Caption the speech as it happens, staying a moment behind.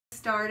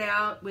start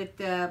out with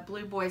the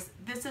blue boys.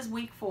 This is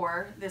week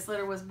 4. This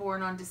litter was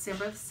born on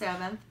December the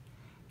 7th,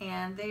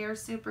 and they are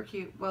super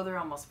cute. Well, they're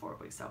almost 4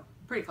 weeks, so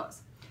pretty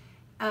close.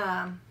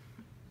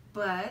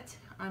 But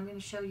I'm going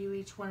to show you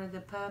each one of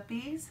the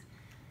puppies,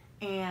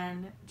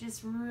 and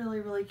just really,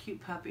 really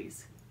cute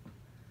puppies.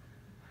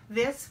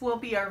 This will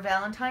be our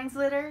Valentine's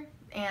litter,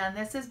 and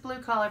this is Blue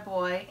Collar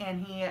Boy,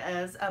 and he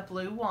is a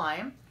blue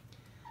wine.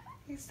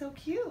 He's so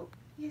cute.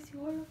 Yes,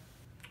 you are.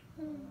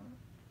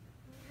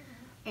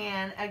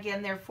 And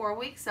again, they're 4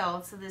 weeks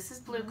old, so this is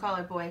Blue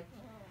Collar Boy.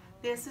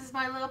 This is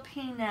my little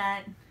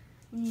Peanut.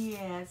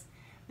 Yes.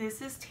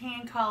 This is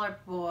Tan Collar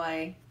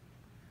Boy.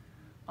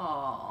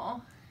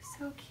 Oh,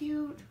 so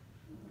cute.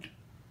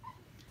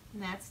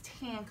 And that's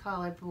Tan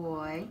Collar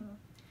Boy.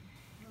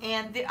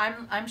 And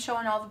I'm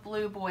showing all the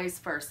blue boys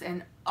first,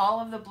 and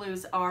all of the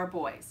blues are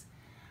boys.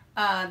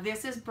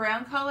 This is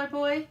Brown Collar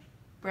Boy.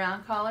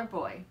 Brown Collar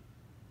Boy.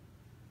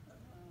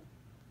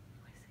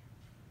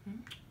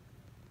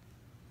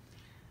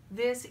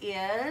 This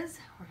is,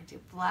 we're going to do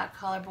Black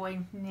Collar Boy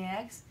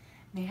next.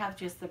 They have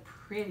just the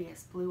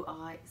prettiest blue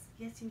eyes.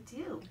 Yes, you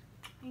do.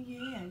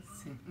 Yes.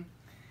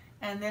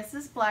 And this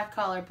is Black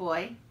Collar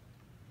Boy.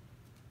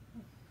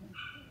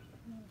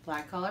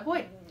 Black Collar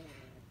Boy.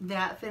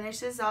 That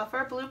finishes off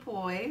our blue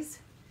boys.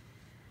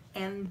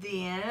 And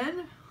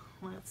then,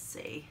 let's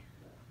see.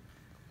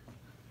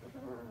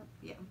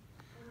 Yeah.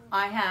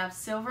 I have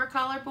Silver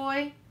Collar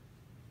Boy.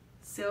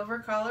 Silver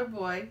Collar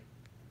Boy.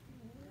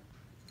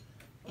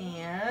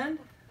 And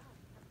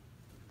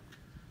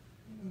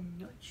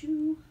not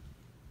you.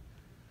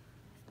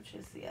 Which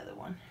is the other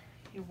one?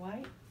 You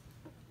white?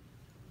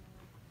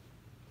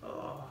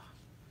 Oh,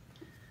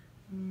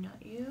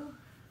 not you.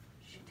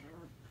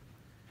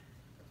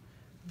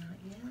 Not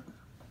you.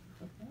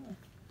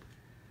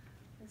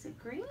 Is it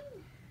green?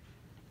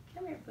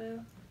 Come here,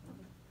 Boo.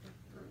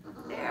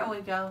 There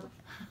we go.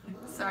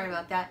 Sorry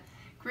about that.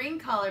 Green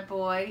Collar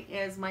Boy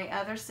is my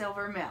other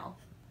silver male.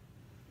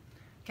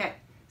 Okay,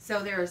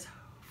 so there's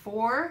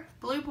 4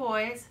 blue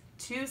boys,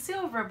 2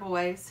 silver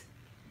boys,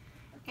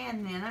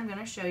 and then I'm going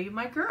to show you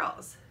my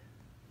girls.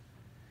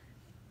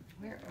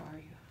 Where are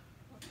you?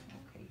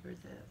 Okay, you're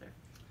the other.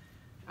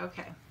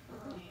 Okay,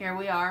 here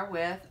we are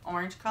with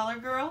Orange Collar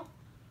Girl.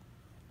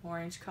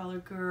 Orange Collar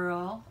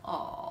Girl.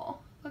 Oh,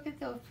 look at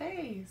the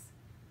face.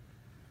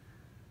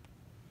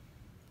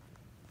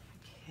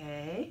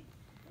 Okay.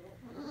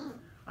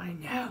 I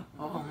know.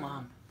 Oh,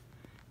 Mom.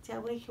 Did I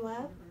wake you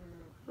up?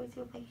 Did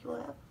I wake you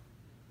up?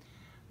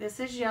 This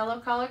is Yellow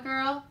Collar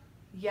Girl.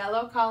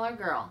 Yellow Collar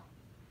Girl.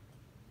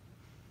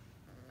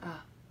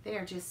 Oh, they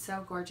are just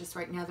so gorgeous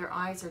right now. Their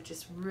eyes are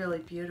just really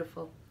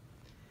beautiful.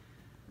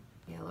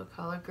 Yellow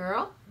Collar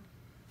Girl.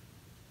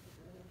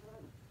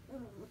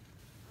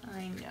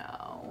 I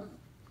know.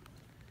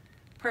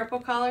 Purple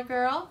Collar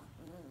Girl.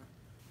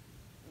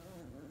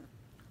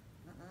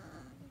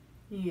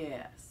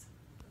 Yes.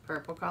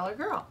 Purple Collar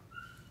Girl.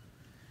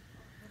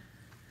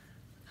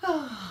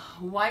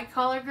 White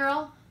Collar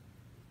Girl.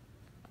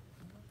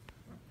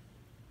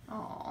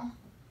 Oh,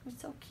 you're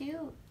so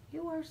cute.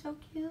 You are so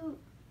cute.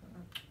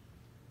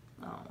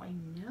 Oh, I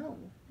know.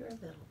 You're a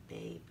little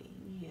baby.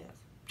 Yes.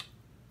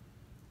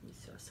 You're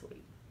so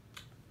sweet.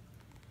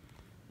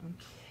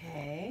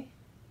 Okay.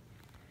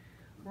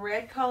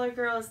 Red Collar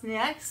Girl is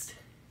next.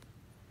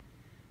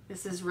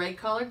 This is Red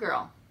Collar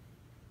Girl.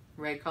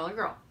 Red Collar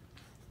Girl.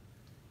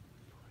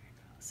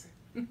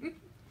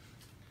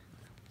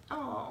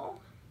 Oh.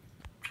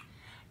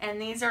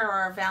 And these are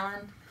our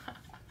Valentines.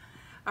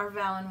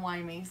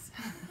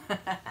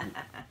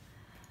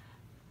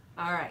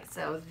 All right,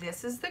 so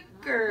this is the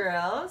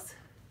girls.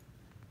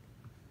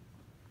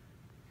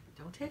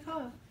 Don't take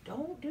off.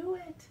 Don't do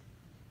it.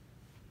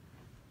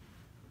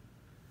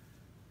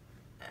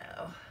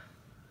 Oh.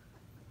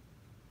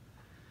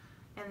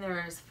 And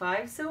there's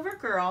 5 silver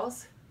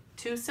girls,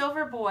 2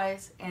 silver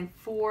boys, and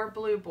 4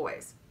 blue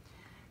boys.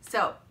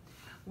 So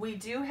we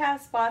do have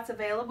spots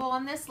available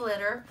on this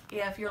litter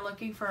if you're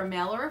looking for a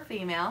male or a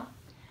female.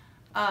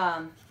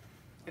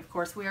 Of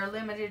course, we are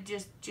limited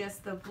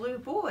just the blue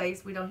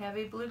boys. We don't have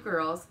any blue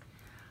girls.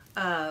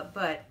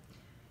 But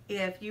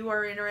if you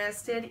are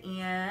interested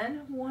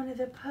in one of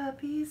the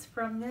puppies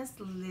from this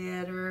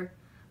litter,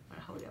 I'm going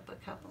to hold up a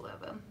couple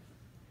of them.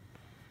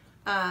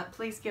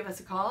 Please give us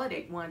a call at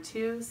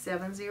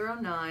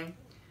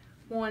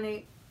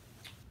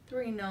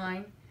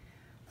 812-709-1839.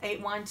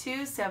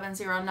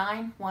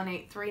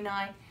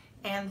 812-709-1839.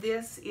 And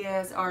this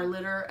is our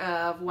litter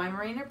of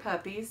Weimaraner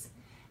puppies.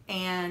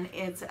 And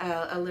it's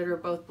a litter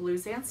of both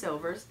blues and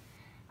silvers.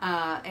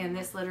 And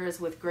this litter is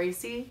with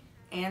Gracie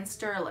and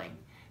Sterling.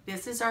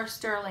 This is our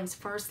Sterling's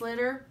first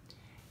litter.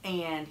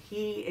 And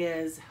he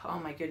is, oh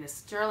my goodness,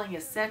 Sterling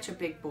is such a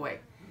big boy.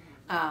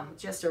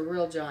 Just a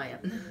real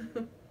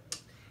giant.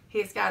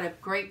 He's got a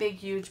great big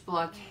huge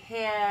block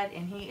head,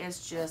 and he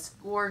is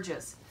just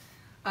gorgeous.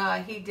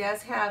 He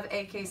does have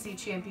AKC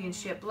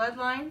Championship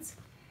bloodlines.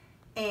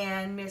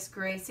 And Miss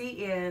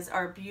Gracie is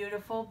our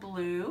beautiful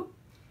blue.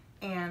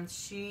 And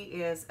she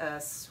is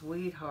a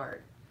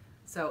sweetheart.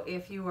 So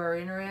if you are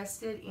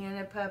interested in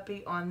a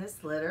puppy on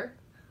this litter,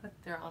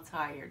 they're all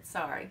tired,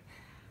 sorry.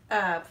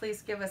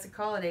 Please give us a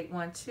call at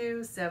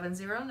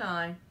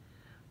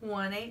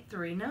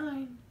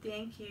 812-709-1839.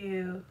 Thank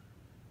you.